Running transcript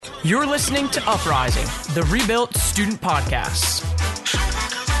You're listening to Uprising, the Rebuilt Student Podcast.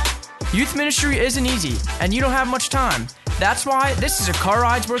 Youth ministry isn't easy, and you don't have much time. That's why this is a car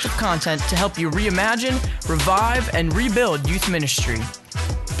ride's worth of content to help you reimagine, revive, and rebuild youth ministry.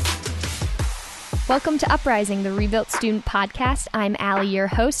 Welcome to Uprising, the Rebuilt Student Podcast. I'm Allie, your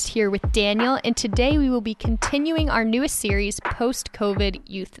host, here with Daniel, and today we will be continuing our newest series, Post-COVID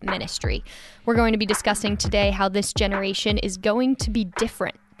Youth Ministry. We're going to be discussing today how this generation is going to be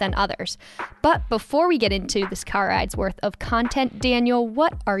different than others. But before we get into this car ride's worth of content, Daniel,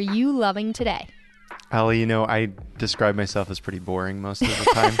 what are you loving today? Allie, I describe myself as pretty boring most of the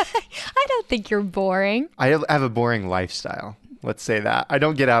time. I don't think you're boring. I have a boring lifestyle. Let's say that. I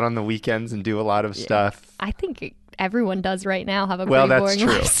don't get out on the weekends and do a lot of stuff. I think everyone does right now have a pretty boring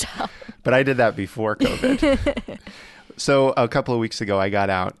lifestyle. But I did that before COVID. So a couple of weeks ago, I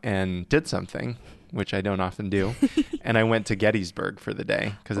got out and did something, which I don't often do. And I went to Gettysburg for the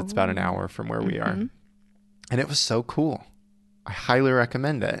day because it's about an hour from where we are. And it was so cool. I highly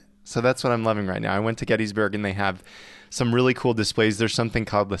recommend it. So that's what I'm loving right now. I went to Gettysburg and they have some really cool displays. There's something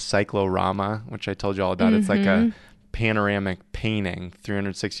called the Cyclorama, which I told you all about. It's like a panoramic painting,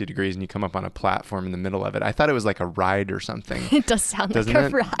 360 degrees, and you come up on a platform in the middle of it. I thought it was like a ride or something. It does sound like a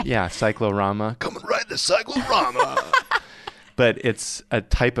ride. Yeah, Cyclorama. Come and ride the Cyclorama. But it's a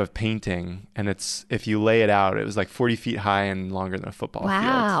type of painting, and it's, if you lay it out, it was like 40 feet high and longer than a football field.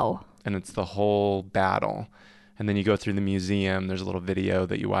 Wow. And it's the whole battle. And then you go through the museum. There's a little video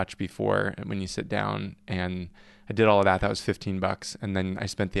that you watch before and when you sit down. And I did all of that. That was $15. And then I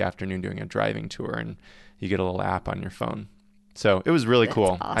spent the afternoon doing a driving tour, and you get a little app on your phone. So it was really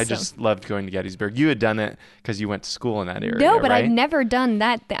cool. Awesome. I just loved going to Gettysburg. You had done it because you went to school in that area. No, but right? I've never done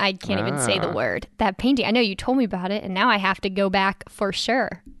that. I can't even say the word. That painting. I know you told me about it, and now I have to go back for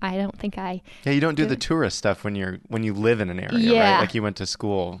sure. I don't think I. Yeah, you don't do the tourist stuff when you live in an area, right? Like you went to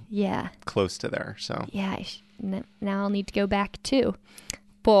school. Yeah. Close to there. So. Yeah. Now I'll need to go back too.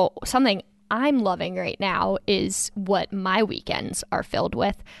 Well, something I'm loving right now is what my weekends are filled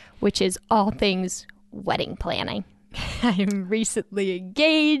with, which is all things wedding planning. I'm recently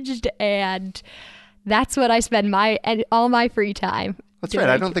engaged, and that's what I spend all my free time doing.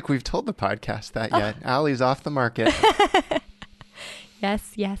 Right. I don't think we've told the podcast that yet. Allie's off the market.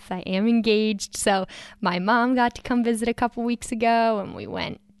 Yes, I am engaged. So my mom got to come visit a couple weeks ago, and we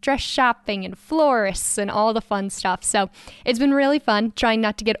went dress shopping and florists and all the fun stuff. So it's been really fun, trying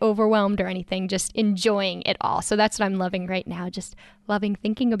not to get overwhelmed or anything, just enjoying it all. So that's what I'm loving right now, just loving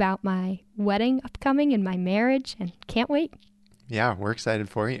thinking about my wedding upcoming and my marriage, and can't wait. Yeah, we're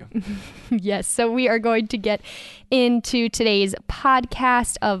excited for you. Yes, so we are going to get into today's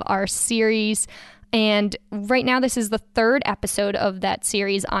podcast of our series. And right now, this is the third episode of that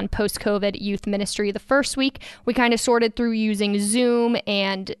series on post-COVID youth ministry. The first week, we kind of sorted through using Zoom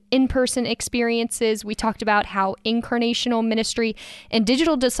and in-person experiences. We talked about how incarnational ministry and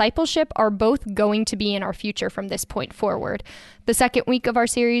digital discipleship are both going to be in our future from this point forward. The second week of our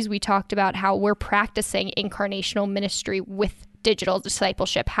series, we talked about how we're practicing incarnational ministry with digital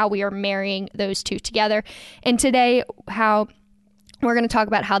discipleship, how we are marrying those two together. And today, we're going to talk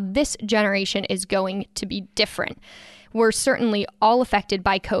about how this generation is going to be different. We're certainly all affected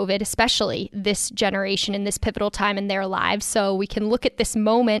by COVID, especially this generation in this pivotal time in their lives. So we can look at this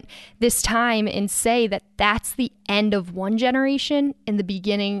moment, this time, and say that that's the end of one generation and the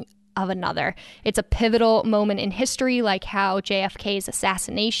beginning of another. It's a pivotal moment in history, like how JFK's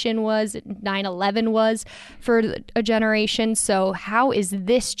assassination was, 9/11 was for a generation. So how is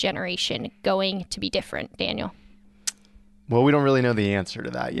this generation going to be different, Daniel? Well, we don't really know the answer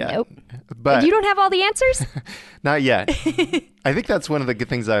to that yet. Nope. But you don't have all the answers? Not yet. I think that's one of the good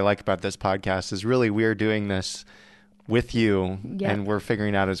things that I like about this podcast is really we're doing this with you and we're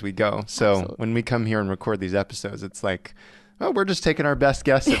figuring out as we go. So Absolutely. When we come here and record these episodes, it's like, oh, we're just taking our best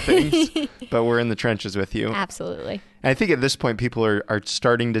guess at things, but we're in the trenches with you. Absolutely. And I think at this point, people are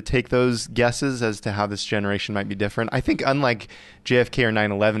starting to take those guesses as to how this generation might be different. I think unlike JFK or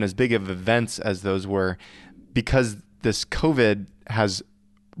 9/11, as big of events as those were, because this COVID has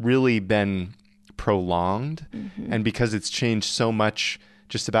really been prolonged and because it's changed so much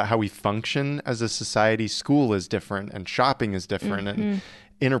just about how we function as a society, school is different and shopping is different and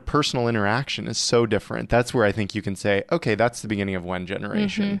interpersonal interaction is so different. That's where I think you can say, okay, that's the beginning of one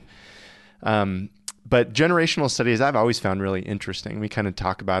generation. But generational studies I've always found really interesting. We kind of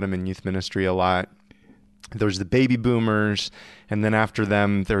talk about them in youth ministry a lot. There's the baby boomers, and then after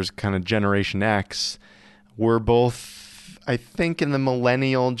them, there's kind of Generation X. We're both, I think, in the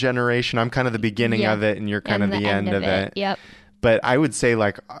millennial generation. I'm kind of the beginning of it, and you're kind of the end of it. Yep. But I would say,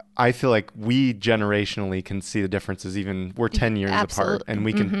 like, I feel like we generationally can see the differences. Even we're 10 years apart, and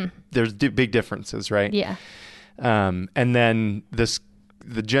we can. There's big differences, right? Yeah. And then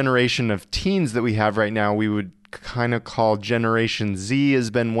the generation of teens that we have right now, we would kind of call Generation Z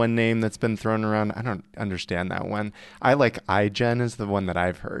has been one name that's been thrown around. I don't understand that one. I like iGen is the one that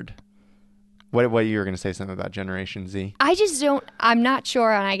I've heard. What you were going to say something about Generation Z? I just don't. I'm not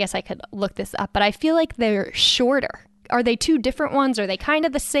sure, and I guess I could look this up. But I feel like they're shorter. Are they two different ones? Are they kind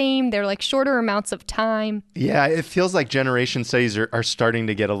of the same? They're like shorter amounts of time. Yeah, it feels like generation studies are starting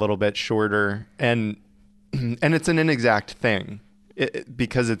to get a little bit shorter, and it's an inexact thing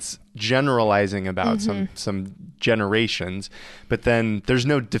because it's generalizing about some generations, but then there's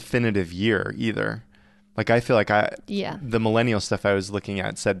no definitive year either. Like I feel like the millennial stuff I was looking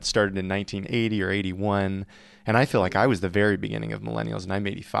at said started in 1980 or 81, and I feel like I was the very beginning of millennials, and I'm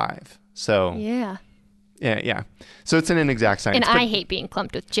 85. So yeah. Yeah. So it's an inexact science. And I hate being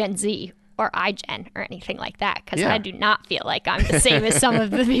clumped with Gen Z or iGen or anything like that because I do not feel like I'm the same as some of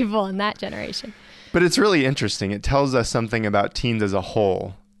the people in that generation. But it's really interesting. It tells us something about teens as a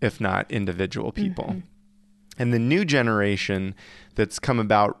whole, if not individual people. And the new generation that's come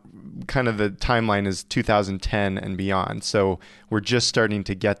about, kind of the timeline is 2010 and beyond. So we're just starting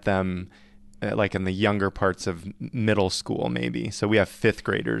to get them like in the younger parts of middle school, maybe. So we have fifth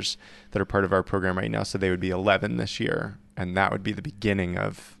graders that are part of our program right now. So they would be 11 this year. And that would be the beginning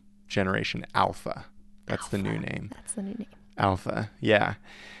of Generation Alpha. That's the new name. That's the new name. Alpha. Yeah.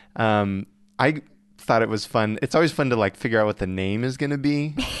 I thought it was fun. It's always fun to like figure out what the name is going to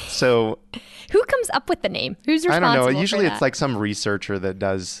be. So who comes up with the name? Who's responsible? I don't know. Usually it's like some researcher that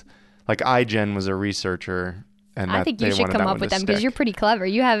does, like iGen was a researcher. And I think you should come up with them because you're pretty clever. I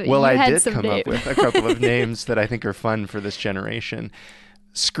did come up with a couple of names that I think are fun for this generation.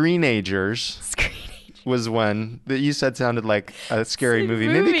 Screenagers was one that you said sounded like a scary movie.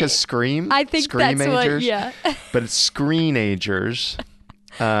 Maybe because Scream. I think that's what, yeah. But it's Screenagers.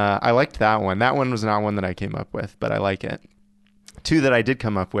 I liked that one. That one was not one that I came up with, but I like it. Two that I did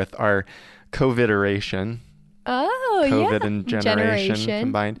come up with are COVID-eration. Oh, COVID and generation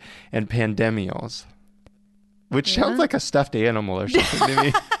combined. And pandemials. Which sounds like a stuffed animal or something to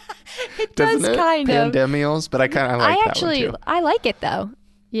me. It does kind of. Pandemials, but I kind of like that one too. I like it though.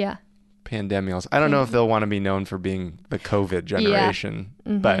 Yeah. Pandemials. I don't know if they'll want to be known for being the COVID generation,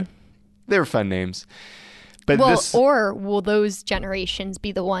 but they're fun names. But or will those generations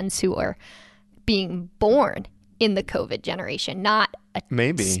be the ones who are being born in the COVID generation, not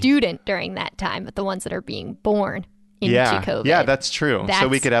a student during that time, but the ones that are being born into COVID. Yeah, that's true. So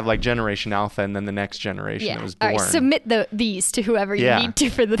we could have like Generation Alpha and then the next generation that was born. All right, submit these to whoever you need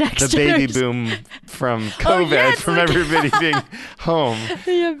to for the next generation. The baby boom from COVID, from everybody being home.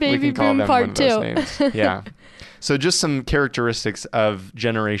 Yeah, baby boom part 2. Yeah. So just some characteristics of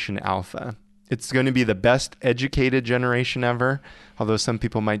Generation Alpha. It's going to be the best educated generation ever, although some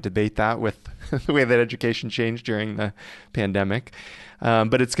people might debate that with the way that education changed during the pandemic.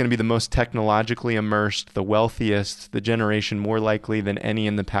 But it's going to be the most technologically immersed, the wealthiest, the generation more likely than any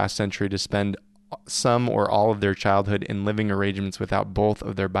in the past century to spend some or all of their childhood in living arrangements without both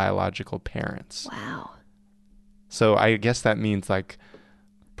of their biological parents. Wow. So I guess that means like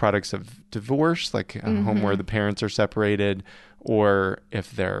products of divorce, like a home where the parents are separated, or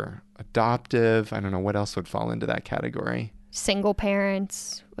if they're adoptive. I don't know what else would fall into that category. Single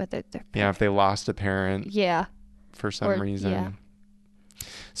parents, whether they're if they lost a parent. Yeah. For some reason. Yeah.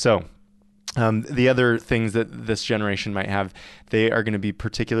 So the other things that this generation might have, they are going to be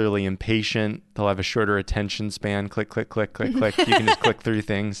particularly impatient. They'll have a shorter attention span. Click, click, click, click, click. You can just click through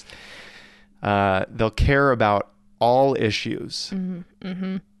things. They'll care about all issues.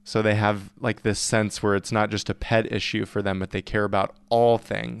 So they have like this sense where it's not just a pet issue for them, but they care about all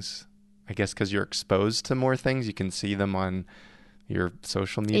things. I guess because you're exposed to more things, you can see them on your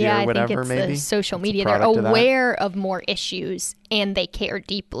social media or whatever. I think it's maybe the social media. They're aware of more issues and they care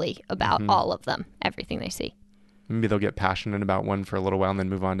deeply about all of them, everything they see. Maybe they'll get passionate about one for a little while and then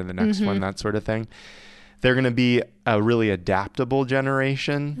move on to the next one, that sort of thing. They're going to be a really adaptable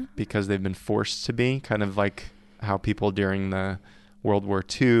generation because they've been forced to be, kind of like how people during the World War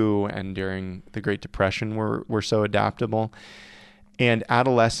II and during the Great Depression were so adaptable. And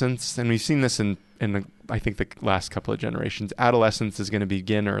adolescence, and we've seen this in I think the last couple of generations, adolescence is going to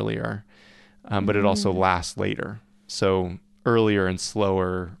begin earlier, but it also lasts later. So earlier and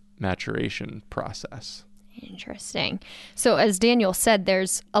slower maturation process. Interesting. So as Daniel said,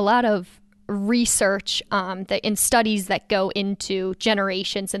 there's a lot of research and studies that go into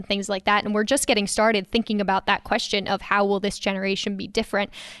generations and things like that. And we're just getting started thinking about that question of how will this generation be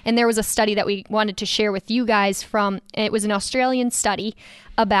different. And there was a study that we wanted to share with you guys it was an Australian study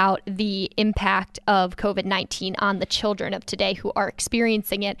about the impact of COVID-19 on the children of today who are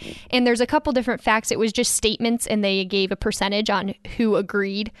experiencing it. And there's a couple different facts. It was just statements, and they gave a percentage on who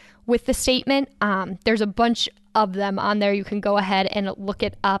agreed with the statement. There's a bunch of them on there. You can go ahead and look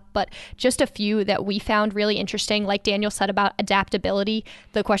it up, but just a few that we found really interesting. Like Daniel said about adaptability,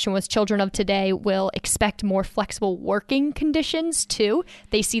 the question was, children of today will expect more flexible working conditions too.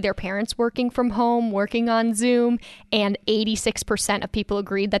 They see their parents working from home, working on Zoom, and 86% of people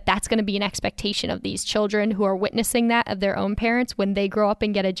agreed that that's going to be an expectation of these children who are witnessing that of their own parents. When they grow up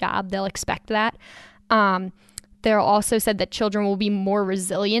and get a job, they'll expect that. They also said that children will be more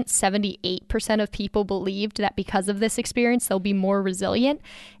resilient. 78% of people believed that because of this experience, they'll be more resilient.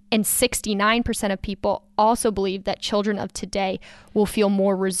 And 69% of people also believe that children of today will feel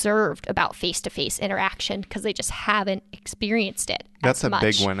more reserved about face-to-face interaction because they just haven't experienced it. That's a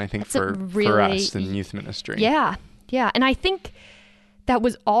big one, I think, for us in youth ministry. Yeah. And I think that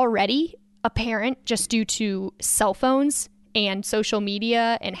was already apparent just due to cell phones and social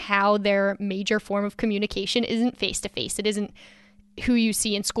media and how their major form of communication isn't face-to-face. It isn't who you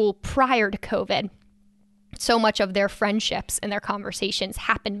see in school prior to COVID. So much of their friendships and their conversations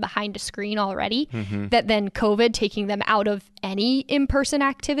happened behind a screen already, that then COVID, taking them out of any in-person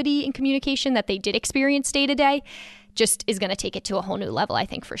activity and communication that they did experience day to day, just is going to take it to a whole new level, I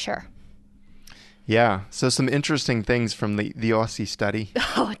think, for sure. Yeah. So some interesting things from the Aussie study.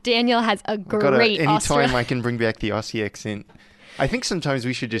 Oh, Daniel has a great anytime I can bring back the Aussie accent. I think sometimes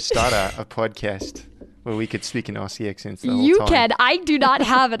we should just start a podcast where we could speak in Aussie accents the whole time. You can. I do not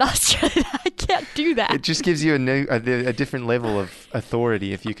have an Australian. I can't do that. It just gives you a different level of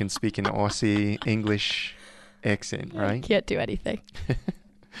authority if you can speak an Aussie English accent, right? I can't do anything. I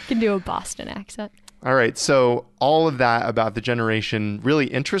can do a Boston accent. All right. So all of that about the generation, really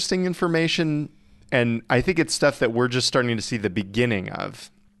interesting information. And I think it's stuff that we're just starting to see the beginning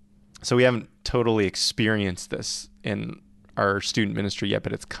of. So we haven't totally experienced this in our student ministry yet,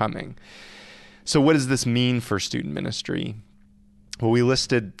 but it's coming. So what does this mean for student ministry? Well, we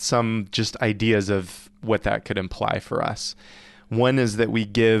listed some just ideas of what that could imply for us. One is that we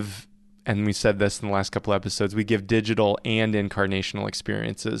give, and we said this in the last couple episodes, we give digital and incarnational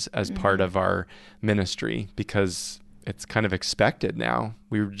experiences as part of our ministry because it's kind of expected now.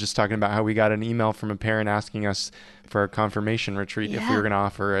 We were just talking about how we got an email from a parent asking us for a confirmation retreat if we were going to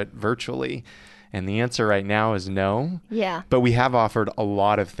offer it virtually. And the answer right now is no. Yeah. But we have offered a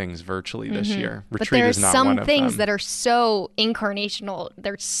lot of things virtually this year. Retreat is not one of them. But there are some things that are so incarnational,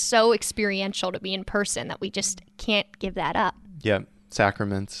 they're so experiential to be in person that we just can't give that up. Yep.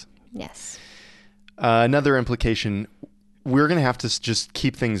 Sacraments. Yes. Another implication, we're going to have to just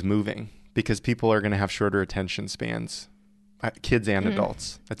keep things moving because people are going to have shorter attention spans, kids and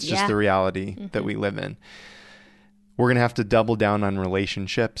adults. That's just the reality that we live in. We're going to have to double down on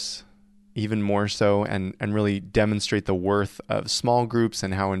relationships even more so and really demonstrate the worth of small groups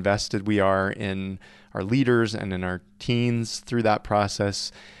and how invested we are in our leaders and in our teens through that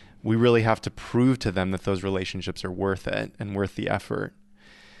process. We really have to prove to them that those relationships are worth it and worth the effort.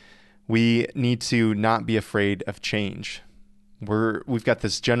 We need to not be afraid of change. We've got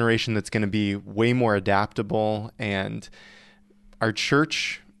this generation that's going to be way more adaptable, and our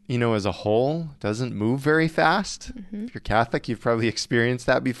church, as a whole, doesn't move very fast. If you're Catholic, you've probably experienced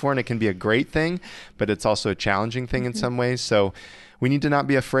that before, and it can be a great thing, but it's also a challenging thing in some ways. So we need to not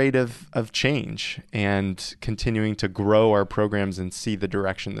be afraid of change and continuing to grow our programs and see the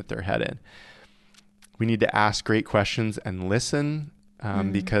direction that they're headed. We need to ask great questions and listen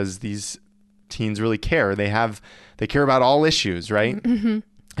because these teens really care. They care about all issues, right?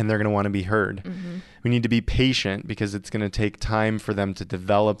 And they're going to want to be heard. We need to be patient because it's going to take time for them to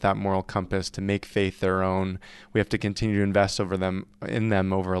develop that moral compass, to make faith their own. We have to continue to invest in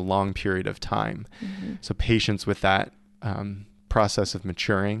them over a long period of time. So patience with that process of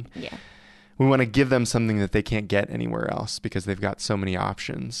maturing. Yeah. We want to give them something that they can't get anywhere else because they've got so many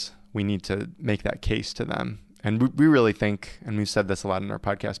options. We need to make that case to them. And we really think, and we've said this a lot in our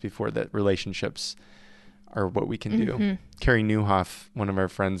podcast before, that relationships are what we can do. Carrie Newhoff, one of our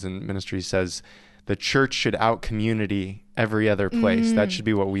friends in ministry, says the church should out-community every other place. That should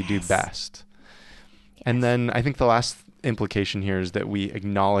be what we do best. And then I think the last implication here is that we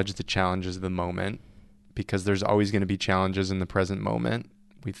acknowledge the challenges of the moment because there's always going to be challenges in the present moment.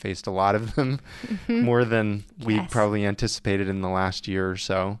 We've faced a lot of them, more than we probably anticipated in the last year or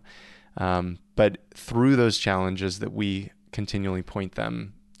so. But through those challenges that we continually point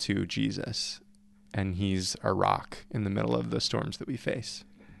them to Jesus, and he's our rock in the middle of the storms that we face.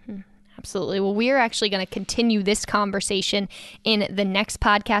 Absolutely. Well, we are actually going to continue this conversation in the next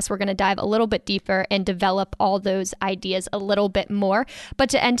podcast. We're going to dive a little bit deeper and develop all those ideas a little bit more. But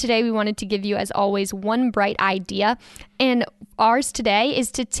to end today, we wanted to give you, as always, one bright idea. And ours today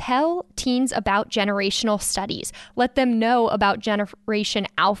is to tell teens about generational studies. Let them know about Generation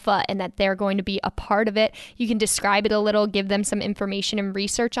Alpha and that they're going to be a part of it. You can describe it a little, give them some information and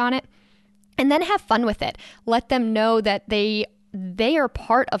research on it, and then have fun with it. Let them know that they are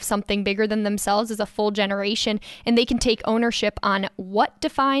part of something bigger than themselves as a full generation, and they can take ownership on what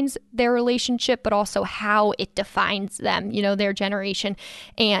defines their relationship, but also how it defines them, their generation.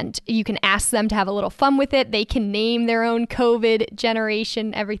 And you can ask them to have a little fun with it. They can name their own COVID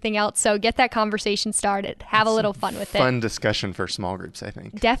generation, everything else. So get that conversation started. Have a little fun with it. Fun discussion for small groups, I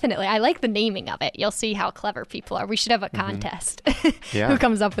think. Definitely. I like the naming of it. You'll see how clever people are. We should have a contest. Yeah. Who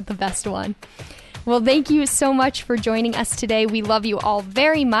comes up with the best one. Well, thank you so much for joining us today. We love you all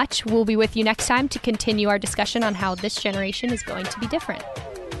very much. We'll be with you next time to continue our discussion on how this generation is going to be different.